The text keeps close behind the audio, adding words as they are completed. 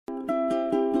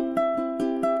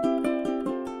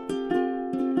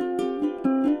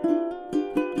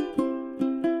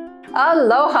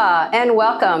Aloha and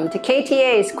welcome to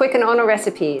KTA's Quick and Ono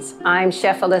Recipes. I'm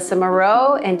Chef Alyssa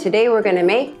Moreau, and today we're going to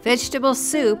make vegetable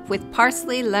soup with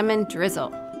Parsley-Lemon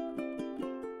Drizzle.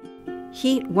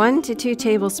 Heat 1 to 2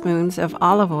 tablespoons of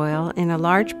olive oil in a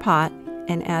large pot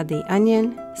and add the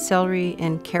onion, celery,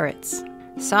 and carrots.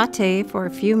 Sauté for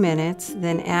a few minutes,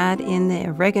 then add in the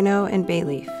oregano and bay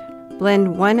leaf.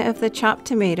 Blend 1 of the chopped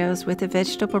tomatoes with the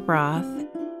vegetable broth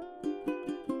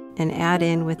and add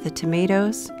in with the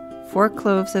tomatoes 4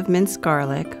 cloves of minced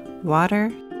garlic,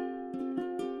 water,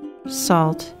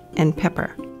 salt, and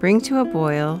pepper. Bring to a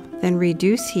boil, then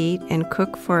reduce heat and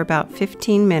cook for about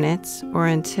 15 minutes or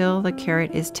until the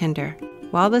carrot is tender.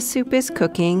 While the soup is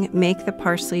cooking, make the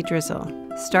parsley drizzle.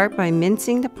 Start by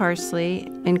mincing the parsley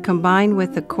and combine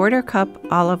with the 1/4 cup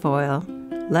olive oil,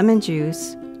 lemon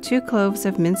juice, 2 cloves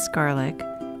of minced garlic,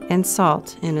 and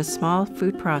salt in a small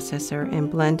food processor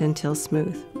and blend until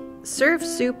smooth. Serve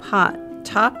soup hot.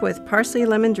 Top with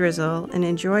Parsley-Lemon Drizzle and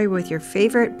enjoy with your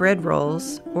favorite bread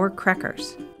rolls or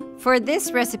crackers. For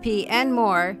this recipe and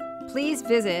more, please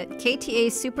visit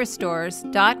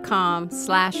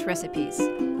ktasuperstores.com/recipes.